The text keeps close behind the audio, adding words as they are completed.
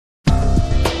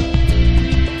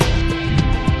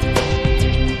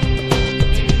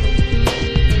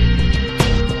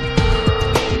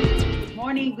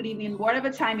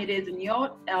whatever time it is in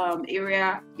your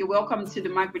area, you're welcome to the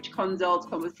Mcbridge Consult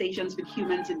Conversations with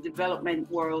Humans in Development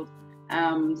World,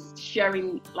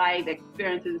 sharing live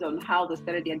experiences on how they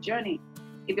started their journey.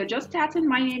 If you're just starting,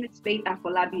 my name is Faith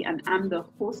Afolabi, and I'm the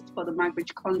host for the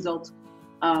Mcbridge Consult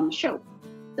show.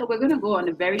 So we're going to go on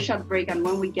a very short break, and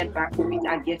when we get back, we'll meet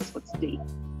our guests for today.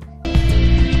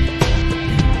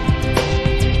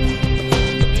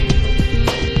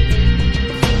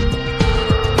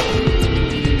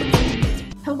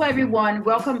 Hello everyone,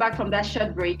 welcome back from that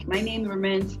short break. My name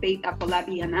remains Faith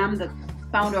Afolabi, and I'm the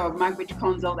founder of Mcbridge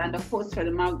Consult and the host for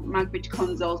the Mcbridge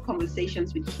Consult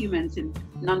Conversations with Humans in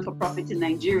non-for-profit in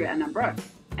Nigeria and abroad.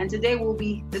 And today we'll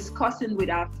be discussing with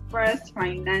our first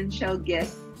financial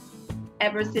guest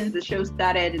ever since the show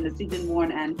started in the season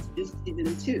 1 and this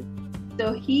season 2.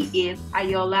 So he is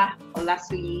Ayoola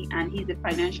Olasuyi, and he's a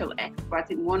financial expert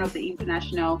in one of the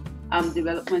international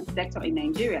development sector in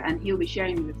Nigeria, and he'll be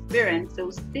sharing his experience. So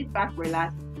sit back,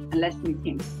 relax, and let's meet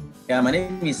him. Yeah, my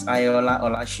name is Ayoola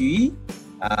Olasuyi.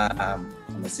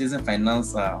 I'm a seasoned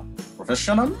finance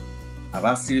professional. I've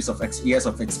had a series of years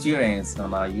of experience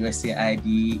on USAID,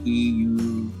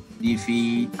 EU,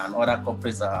 DFID, and other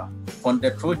corporate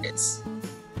funded projects.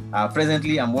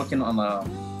 Presently, I'm working on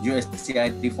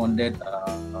USAID funded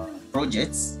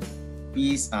projects,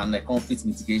 peace and conflict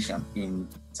mitigation in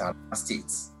Zaria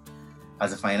states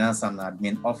as a finance and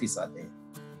admin officer there.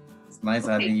 It's nice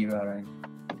having you around.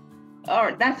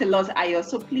 Oh, that's a lot, Ayo.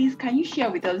 So please, can you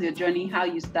share with us your journey, how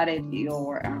you started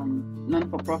your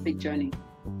non-for-profit journey?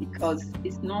 Because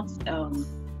it's not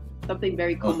something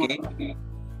very common. Okay.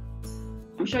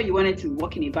 I'm sure you wanted to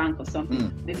work in a bank or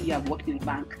something. Maybe you have worked in a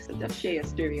bank. So just share your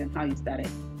story on how you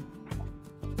started.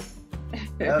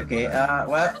 Okay,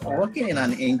 well, working in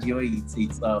an NGO,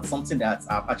 it's something that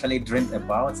I've actually dreamt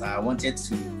about.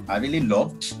 I really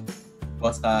loved,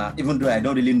 but even though I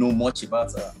don't really know much about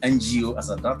NGO as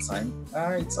at that time,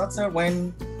 it started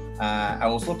when I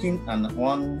was working on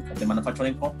one of the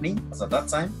manufacturing company as at that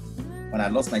time, when I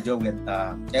lost my job with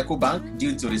EcoBank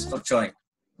due to restructuring.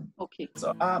 Okay.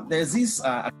 So there's this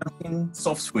accounting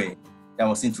software that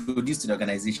was introduced to the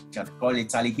organization called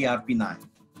Tally ERP9.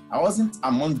 I wasn't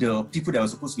among the people that were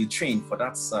supposed to be trained for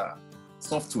that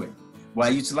software, but I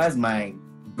utilized my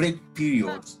break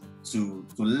period to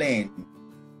learn.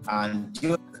 And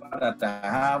due to the fact that I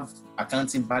have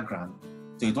accounting background,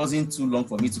 so it wasn't too long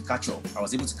for me to catch up. I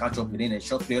was able to catch up within a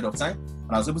short period of time,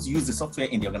 and I was able to use the software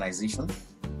in the organization.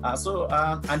 And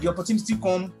the opportunity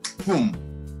come, boom,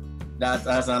 that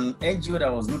as an NGO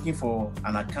that was looking for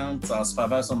an account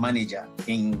supervisor manager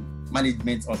in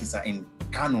management officer in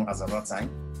Kano as at that time,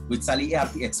 with Sally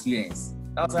ERP experience.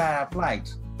 That's why I applied.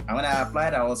 And when I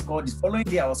applied, I was called. The following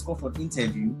day, I was called for an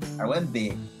interview. I went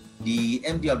there. The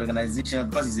MD of the organization,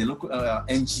 because it's a local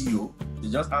NGO, they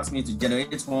just asked me to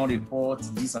generate one report,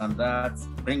 this and that,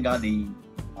 bring out the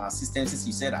systems.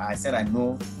 I said I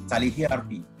know Sally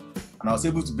ERP. And I was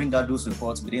able to bring out those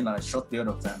reports within a short period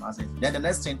of time. Then the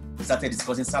next thing, we started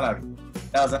discussing salary.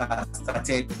 That was how I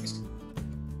started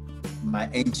my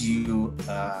NGO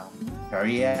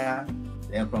career.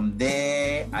 Then from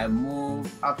there, I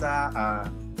moved after,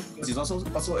 because it's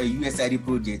also a USAID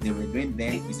project they were doing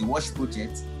then. It's a WASH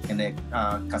project in the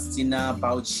Castina,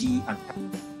 Bauchi,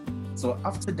 and so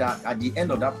after that, at the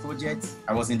end of that project,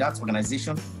 I was in that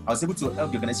organization. I was able to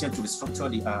help the organization to restructure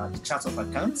the chart of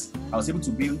accounts. I was able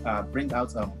to bring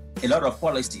out a lot of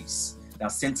policies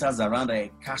that centers around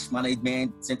cash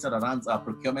management, centered around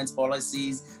procurement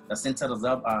policies, that centered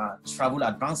around travel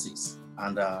advances.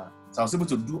 And so I was able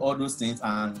to do all those things,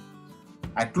 and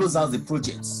I closed out the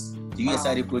projects, the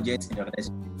USAID project in the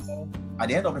organization. At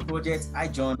the end of the project, I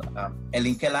joined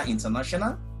Elinkela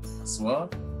International as well.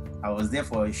 I was there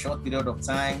for a short period of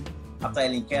time. After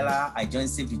Elinkela, I joined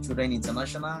Save the Children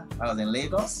International. I was in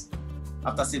Lagos.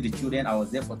 After Save the Children, I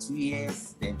was there for 2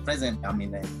 years. Then present, I'm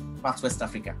in Pact West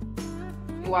African.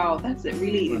 Wow, that's a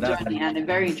really journey and a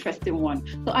very interesting one.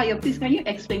 So Ayo, please, can you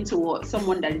explain to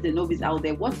someone that is a novice out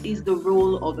there, what is the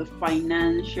role of a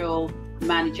financial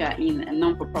manager in a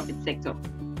non-for-profit sector?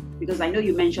 Because I know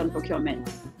you mentioned procurement.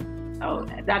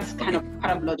 That's kind of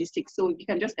part of logistics. So you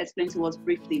can just explain to us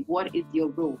briefly, what is your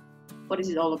role? What is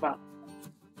it all about?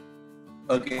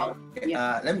 Okay.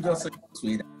 Let me just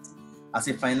say that as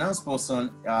a finance person,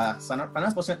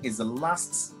 is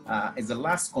the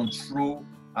last control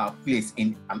place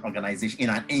in an organization, in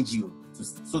an NGO,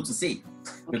 so to say,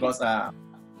 because they are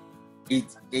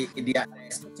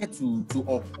expected to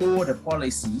uphold the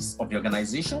policies of the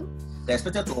organization. They're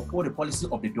expected to uphold the policy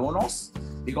of the donors.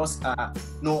 Because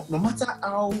no matter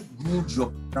how good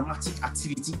your dramatic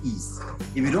activity is,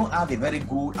 if you don't have a very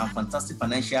good and fantastic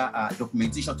financial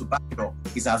documentation to back it up,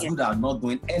 it's as good as not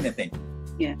doing anything.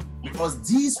 Yeah. Because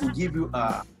this will give you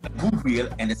a goodwill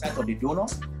in the sight of the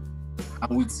donors,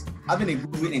 and with having a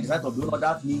goodwill in the sight of the donor,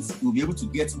 that means you'll be able to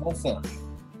get more funds.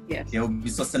 Yes. There will be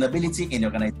sustainability in the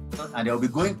organization, and there will be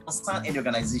going concern in the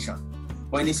organization.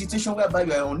 But in a situation whereby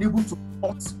you are unable to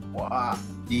cut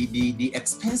the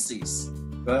expenses,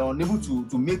 you are unable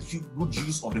to make good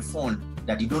use of the fund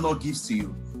that the donor gives to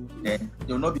you, then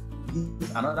there will not be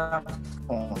another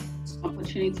fund.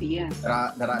 Opportunity, yeah.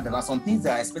 There are some things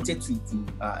that are expected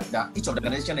that each of the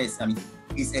organization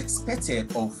is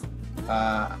expected of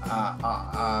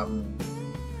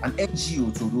an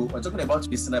NGO to do. We're talking about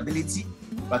reasonability.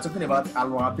 We're talking about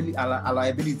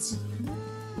allowability.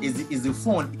 Is the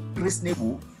fund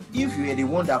reasonable? If you are the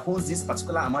one that owns this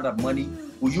particular amount of money,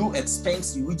 will you spend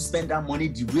that money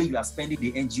the way you are spending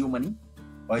the NGO money?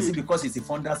 Or is it because it's the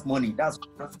funder's money? That's why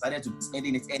you decided to be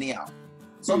spending it anyhow.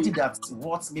 Something that's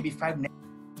worth maybe 5 naira,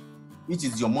 which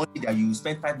is your money that you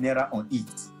spend 5 naira on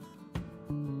it.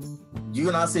 Do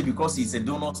you now say because it's a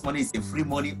donor's money, it's a free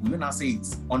money, will you now say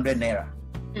it's 100 naira?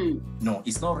 No,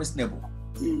 it's not reasonable.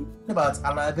 About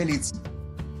allowability.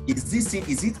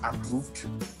 Is it approved?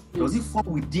 Does it fall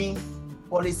within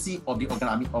policy of the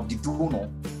donor?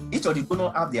 Each of the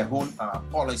donor have their own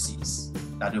policies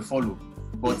that they follow.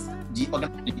 But the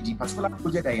particular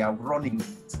project that you are running,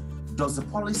 does the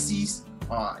policies,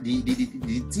 the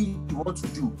thing you want to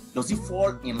do, does it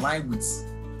fall in line with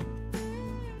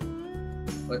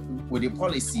the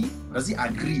policy? Does it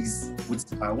agree with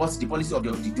what the policy of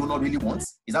the donor really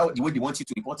wants? Is that the way they want you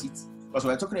to report it? Because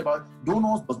we're talking about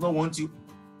donors does not want you.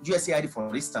 USAID,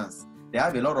 for instance, they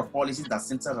have a lot of policies that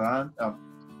center around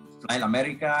Flying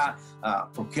America,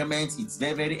 procurement. It's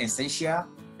very, very essential.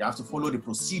 They have to follow the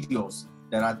procedures.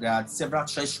 There are several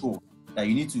thresholds that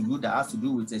you need to do that has to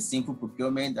do with a simple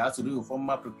procurement, that has to do with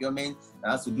formal procurement,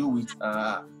 that has to do with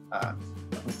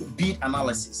bid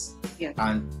analysis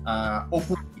and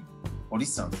open bid, for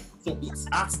instance. So it's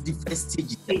at different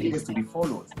stages that needs to be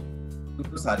followed.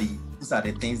 These are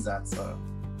the things that as a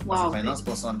finance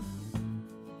person.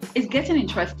 It's getting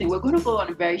interesting. We're going to go on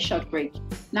a very short break.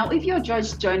 Now, if you're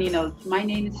just joining us, my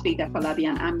name is Faith Afolabi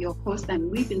and I'm your host, and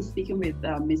we've been speaking with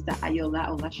Mr. Ayoola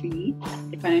Olasuyi,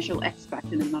 a financial expert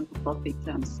in the non-for-profit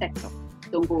sector.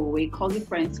 Don't go away. Call your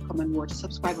friends, come and watch,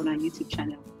 subscribe on our YouTube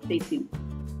channel. Stay tuned.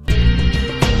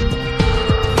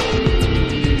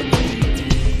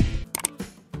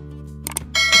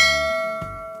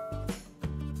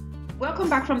 Welcome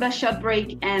back from that short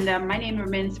break, and my name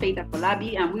remains Faith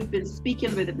Afolabi, and we've been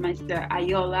speaking with Mr.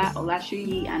 Ayoola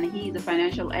Olasuyi, and he is a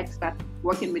financial expert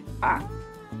working with Pact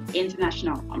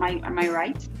International. Am I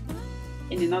right?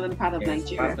 In the northern part of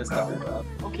Nigeria.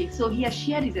 Okay, so he has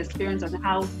shared his experience on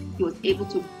how he was able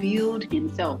to build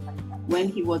himself when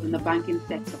he was in the banking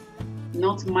sector,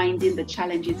 not minding the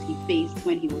challenges he faced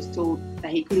when he was told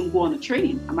that he couldn't go on a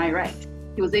training. Am I right?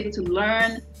 He was able to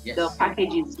learn the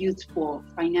packages used for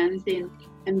financing,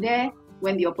 and there,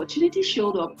 when the opportunity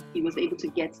showed up, he was able to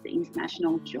get the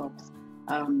international jobs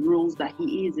roles that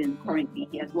he is in currently.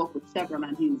 He has worked with several,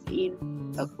 and he's in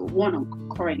one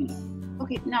currently.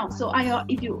 Okay, now, so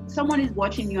if someone is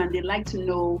watching you and they'd like to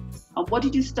know what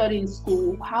did you study in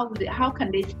school, how can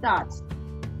they start?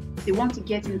 They want to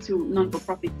get into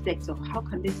non-for-profit sector. How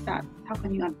can they start? How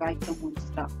can you advise someone to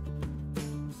start?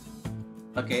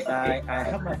 Okay, I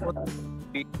have my first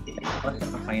degree in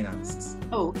finance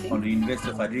on the University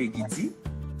of Ado-Ekiti.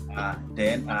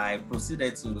 Then I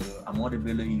proceeded to Ahmadu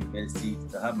Bello University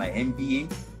to have my MBA.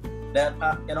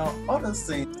 Then all those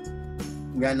things,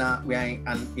 we are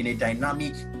in a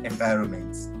dynamic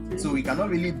environment, so we cannot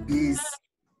really base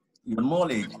your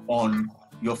knowledge on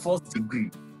your first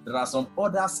degree. There are some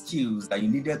other skills that you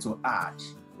needed to add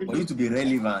for you to be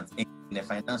relevant in the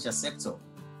financial sector.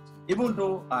 Even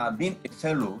though being a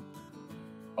fellow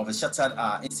of a Chartered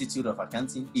Institute of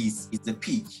Accounting is the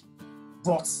peak,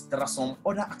 but there are some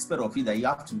other aspects of it that you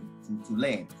have to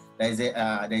learn. There is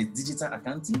digital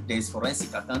accounting, there is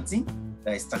forensic accounting,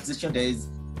 there is taxation, there is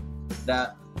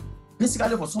that.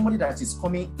 Basically, for somebody that is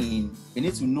coming in, you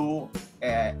need to know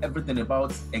everything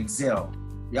about Excel.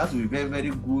 You have to be very, very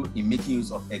good in making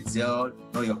use of Excel.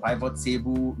 Know your pivot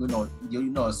table. You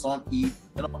know some E.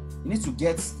 You need to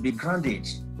be grounded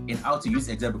in how to use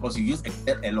Excel, because you use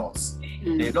Excel a lot.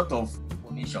 There are a lot of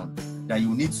information that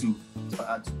you need to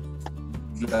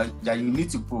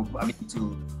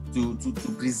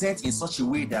present in such a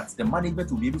way that the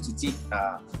management will be able to take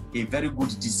a very good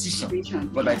decision.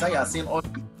 But by the time you are saying all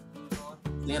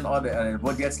seeing all the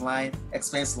budget line,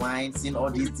 expense line, seeing all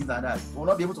these things like that. We will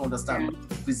not be able to understand.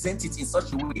 But present it in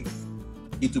such a way,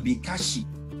 it will be catchy.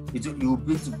 You will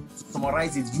be able to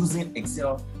summarize it using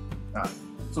Excel.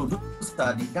 So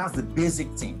that's the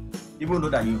basic thing. People know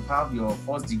that you have your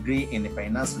first degree in the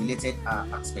finance related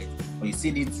aspect, but you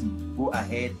still need to go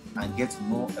ahead and get to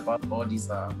know about all these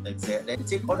Excel. Then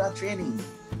take other training,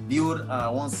 build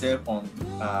oneself on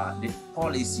the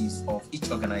policies of each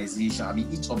organization, I mean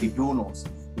each of the donors,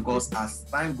 because as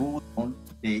time goes on,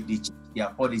 they change their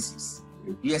policies.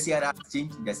 USAID has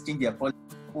changed their policy,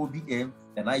 OBM,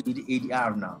 and I use the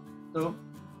ADR now. So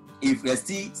if we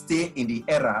still stay in the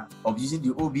era of using the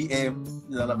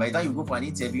OBM, by the time you go for an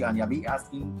interview and you're being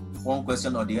asking one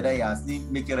question or the other, you're still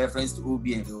making reference to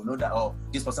OBM, you will know that, oh,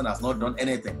 this person has not done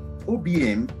anything.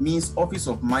 OBM means Office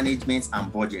of Management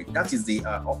and Budget. That is the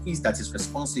office that is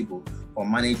responsible for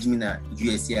managing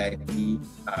USAID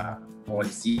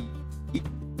policy.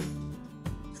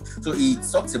 So it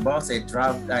talks about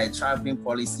traveling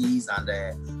policies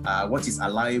and what is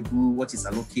allowable, what is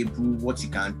allocable, what you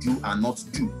can do and not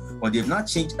do. But they've not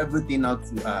changed everything now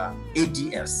to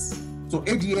ADS. So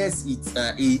ADS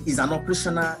is an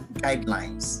operational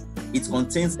guidelines. It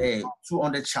contains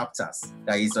 200 chapters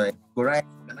that is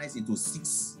organized into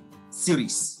 6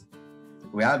 series.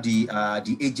 We have the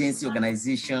agency,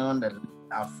 organization, the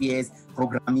affairs,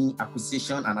 programming,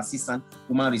 acquisition and assistance,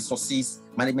 human resources,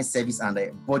 management service,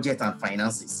 and budget and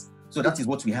finances. So that is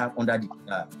what we have under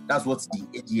that's what the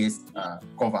ADS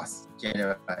covers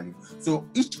generally. So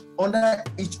under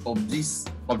each of this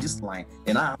line,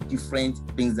 then I have different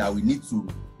things that we need to,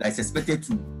 that's expected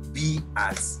to be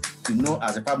to know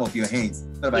as a palm of your hands.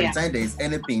 So by the time there is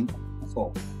anything,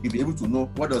 you'll be able to know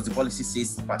what does the policy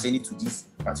says pertaining to this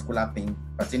particular thing,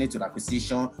 pertaining to the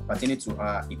acquisition, pertaining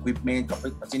to equipment,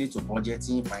 pertaining to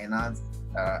budgeting, finance,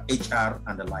 HR,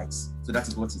 and the likes. So that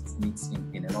is what it needs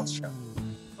in a nutshell.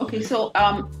 Okay, so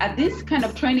are these kind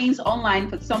of trainings online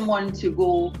for someone to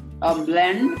go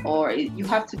learn, or you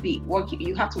have to work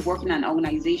in an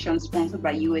organization sponsored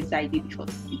by USAID before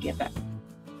you get that?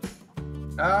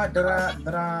 There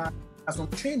are some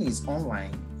trainings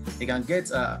online. They can get,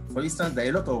 for instance, there are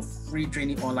a lot of free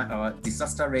training online.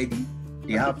 Disaster Ready,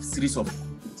 they have series of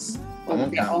things. One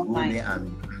can go there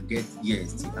and get, you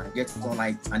can get it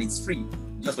online, and it's free.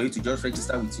 Just for you to just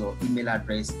register with your email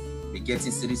address, they get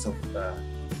a series of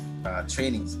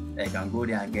trainings that you can go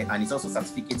there and get, and it's also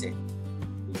certificated.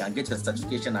 You can get your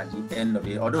certification at the end of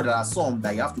it. Although there are some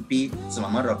that you have to pay some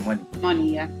amount of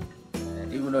money.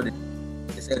 Even though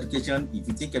this education, if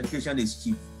you think education is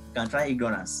cheap, you can try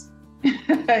ignorance.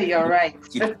 You're right.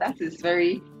 That is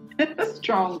very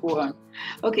strong one.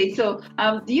 Okay, so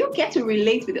do you get to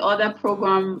relate with other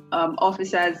program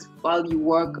officers while you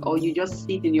work, or you just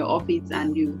sit in your office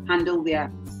and you handle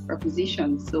their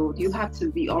requisitions? So do you have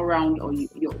to be all around, or you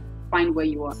find where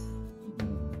you are?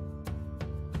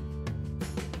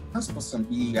 As person,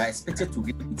 you are expected to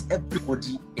relate with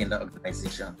everybody in the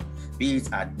organization, be it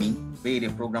admin, be it a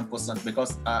program person,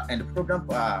 because and the program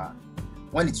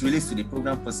when it relates to the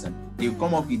program person, they will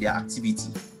come up with their activity.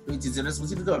 So it is the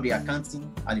responsibility of the accounting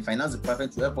and the finance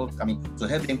department to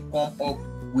help them come up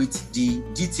with the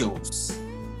details.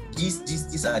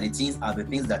 These are the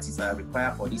things that is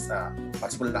required for this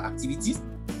particular activities.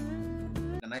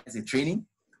 Organize a training.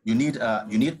 You need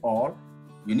all.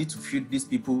 You need to feed these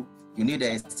people. You need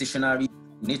a stationery.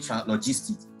 You need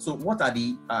logistics. So what are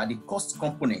the cost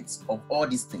components of all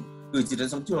these things? So it is the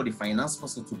responsibility of the finance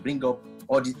person to bring up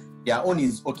all this. Their own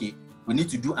is, okay, we need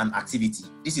to do an activity.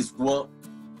 This is what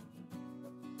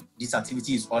this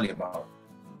activity is all about.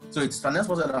 So it's finance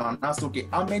person that asks, okay,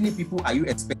 how many people are you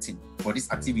expecting for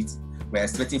this activity? We're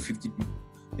expecting 50 people.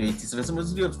 So it is the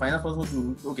responsibility of the finance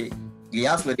person to, okay, they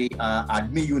ask for the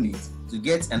admin unit to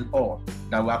get an all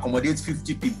that will accommodate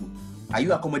 50 people. Are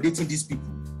you accommodating these people?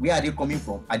 Where are they coming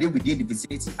from? Are they within the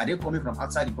vicinity? Are they coming from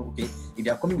outside the okay? If they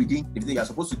are coming within the vicinity, you are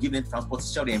supposed to give them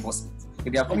transportation reimbursement.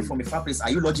 If they are coming from a far place, are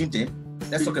you lodging them?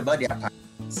 Let's talk about their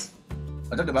parents.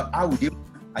 I'll talk about how would they,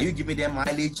 are you giving them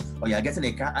mileage, or you are getting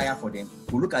a car hire for them?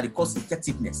 We'll look at the cost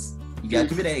effectiveness. If you are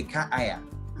giving them a car hire,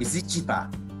 is it cheaper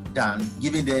than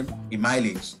giving them a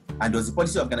mileage? And does the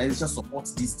policy organization support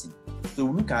this thing? So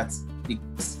we look at the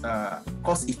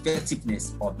cost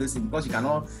effectiveness of this thing, because you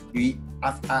cannot,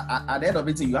 at the end of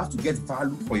it, you have to get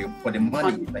value for the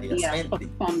money that you are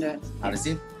spending. At the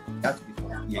same time,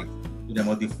 there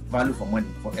must be value for money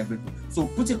for everything. So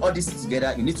putting all this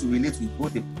together, you need to relate with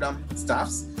both the program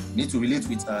staffs, you need to relate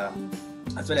with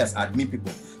as well as admin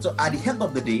people. So at the end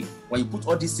of the day, when you put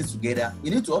all these things together,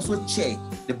 you need to also check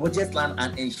the budget plan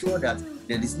and ensure that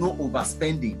there is no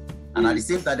overspending, and at the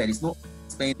same time there is no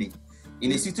spending.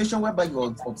 In a situation whereby you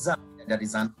observe that there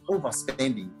is an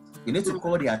overspending, you need to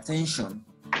call the attention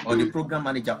of the program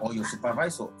manager or your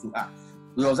supervisor to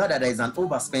we observe that there is an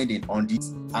overspending on this,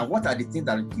 and what are the things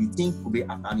that you think could be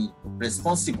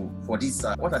responsible for this?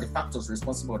 What are the factors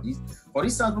responsible for this? For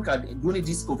instance, look at during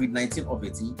this COVID-19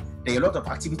 update, there are a lot of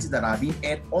activities that are being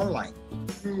held online.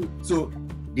 So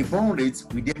the burn rate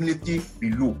will definitely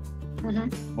be low,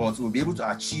 but we'll be able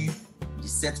to achieve the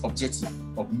set objective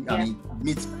of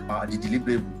meet the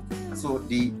deliverable. So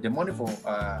the money for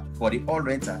the all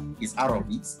renter is out of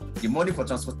it. The money for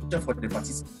transportation for the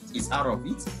participants is out of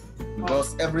it,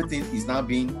 because everything is now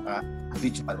being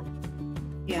virtual.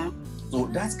 Yeah. So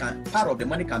that's part of the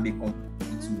money can be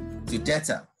converted to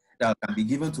data that can be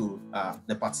given to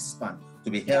the participant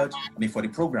to be held for the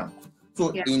program. So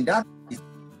in that,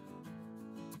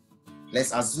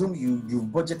 let's assume you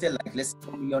budgeted like let's say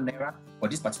 1 million naira for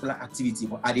this particular activity,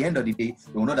 but at the end of the day,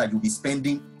 you will know that you'll be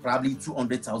spending probably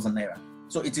 200,000 naira.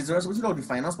 So it is the responsibility of the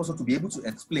finance person to be able to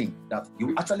explain that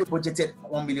you actually budgeted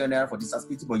 1 million naira for this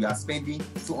activity, but you are spending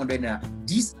 200 naira.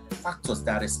 These factors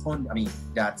that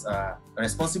are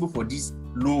responsible for these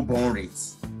low burn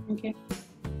rates. Okay.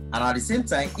 And at the same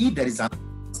time, if there is an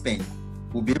spend,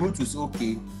 we'll be able to say,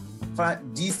 okay,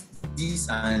 these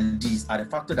and these are the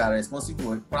factors that are responsible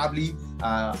for probably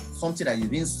something that is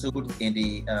being sold in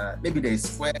the maybe there is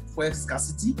fuel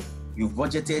scarcity. You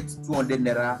budgeted 200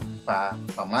 naira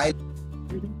per mile,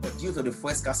 but due to the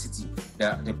fuel scarcity,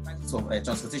 the price of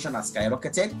transportation has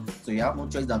skyrocketed. So you have no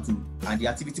choice than to, and the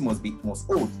activity must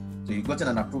hold. So you got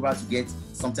an approval to get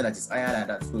something that is higher than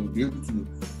that. So you'll be able to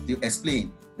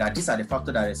explain that these are the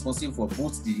factors that are responsible for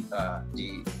both the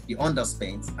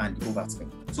underspend and the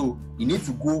overspend. So you need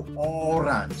to go all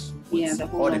around. The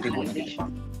whole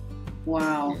organization.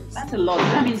 Wow, that's a lot.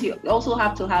 That means you also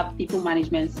have to have people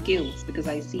management skills, because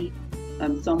I see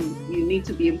you need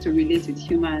to be able to relate with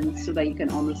humans so that you can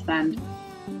understand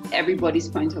everybody's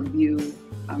point of view,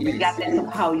 regardless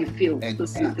of how you feel.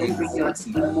 So you don't bring your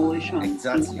emotions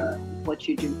into what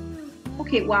you do.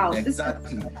 Okay, wow.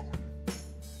 Exactly.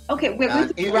 Okay, we're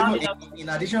going to round it up. In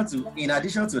addition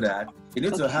to that, you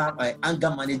need to have an anger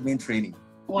management training.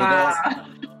 Wow.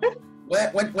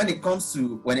 Because when it comes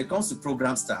to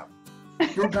program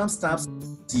staff's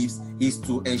tips is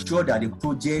to ensure that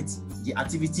the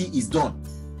activity is done.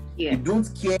 You don't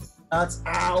care about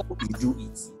how you do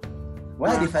it.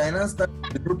 While the finance staff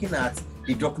will be looking at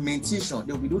the documentation,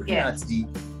 they'll be looking at the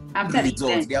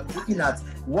results. They are looking at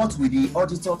what will the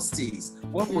auditor says,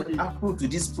 what will happen to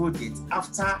this project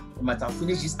after we might have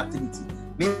finished this activity.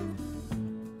 Maybe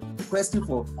requesting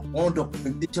for one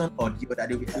documentation or the other,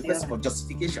 they will be requesting for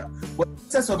justification. But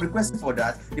instead of requesting for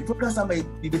that, the program staff may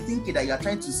be thinking that you are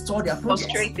trying to store their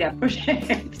project. Frustrate their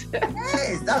project.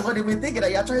 Yes, that's what they will be thinking,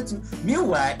 that you are trying to.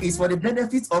 Meanwhile, it's for the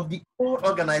benefit of the whole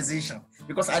organization.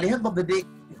 Because at the end of the day,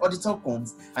 the auditor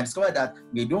comes and discovers that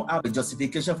we don't have a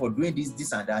justification for doing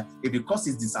this and that. If the cost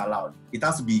is disallowed, it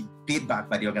has to be paid back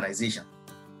by the organization.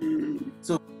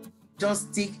 So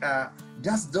just take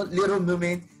just that little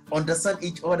moment, understand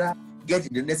each other, get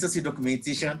the necessary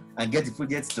documentation, and get the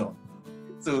project done.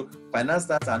 So finance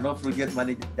staff are not project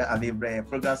manager,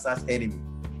 program staff enemy.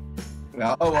 We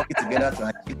are all working together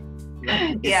to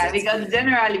achieve. Because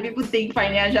generally people think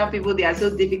financial people, they are so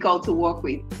difficult to work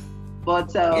with.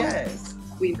 But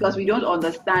because we don't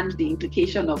understand the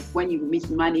implication of when you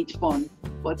mismanage funds.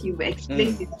 But you've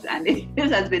explained it, and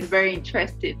this has been very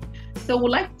interesting. So we'd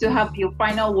like to have your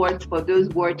final words for those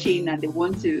watching and they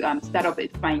want to start up a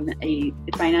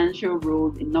financial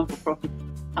role in non-for-profit.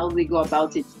 How do they go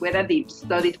about it, whether they've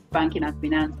studied banking and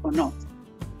finance or not?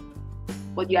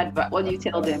 What do you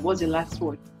tell them? What's your last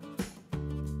word?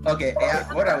 Okay,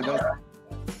 what I would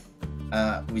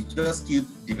just we just keep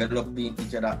developing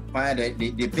each other. Find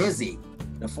the basic.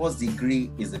 The first degree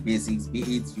is the basics, be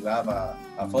it you have a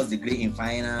first degree in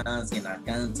finance, in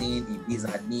accounting, in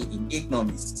business admin, in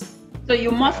economics. So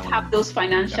you must have those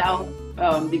financial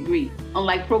degree,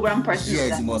 unlike program persons.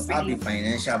 Yes, you must have a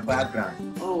financial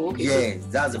background. Oh, okay. Yes,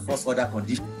 that's the first order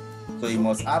condition. So you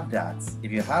must have that.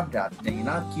 If you have that, then you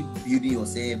now keep building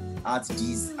yourself at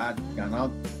this. You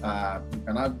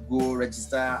cannot go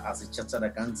register as a chartered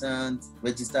accountant,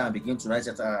 register and begin to write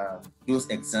those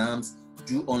exams,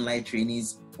 do online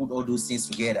trainings, put all those things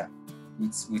together.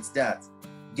 With that,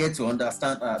 get to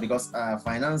understand because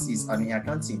finance is,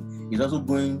 accounting is also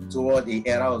going toward the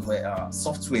era of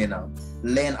software now.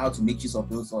 Learn how to make use of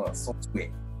those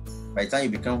software. By the time you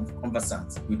become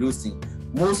conversant with those things,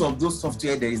 most of those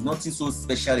software, there is nothing so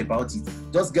special about it.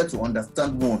 Just get to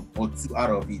understand one or two out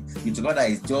of it. Together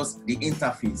is just the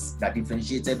interface that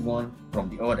differentiated one from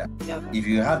the other. If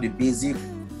you have the basic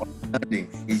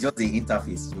understanding. It's just the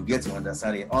interface. You get to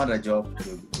understand it. On the job,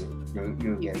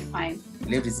 you get it. Fine.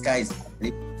 Leave the sky is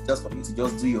just for you to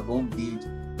just do your own bid.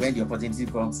 When the opportunity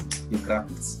comes, you grab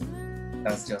it.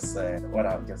 That's just what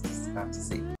I just have to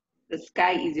say. The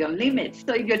sky is your limit.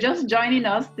 So if you're just joining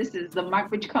us, this is the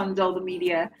Mcbridge Consult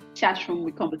Media chat room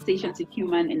with conversations with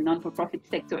human and non-for-profit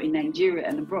sector in Nigeria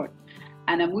and abroad.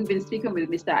 And we've been speaking with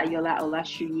Mr. Ayoola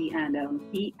Olasuyi, and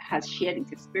he has shared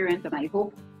his experience, and I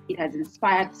hope it has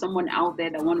inspired someone out there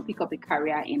that want to pick up a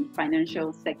career in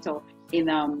financial sector, in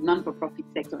non-for-profit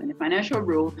sector, in the financial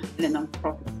role in the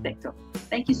non-for-profit sector.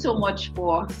 Thank you so much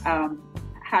for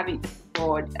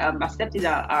accepting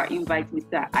our invite,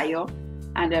 Mr. Ayo.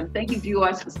 And thank you,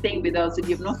 viewers, for staying with us. If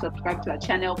you have not subscribed to our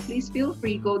channel, please feel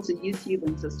free, go to YouTube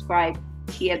and subscribe,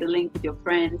 share the link with your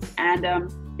friends,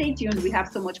 and stay tuned. We have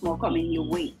so much more coming your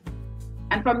way.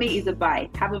 And from me is a bye.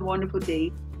 Have a wonderful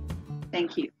day.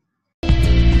 Thank you.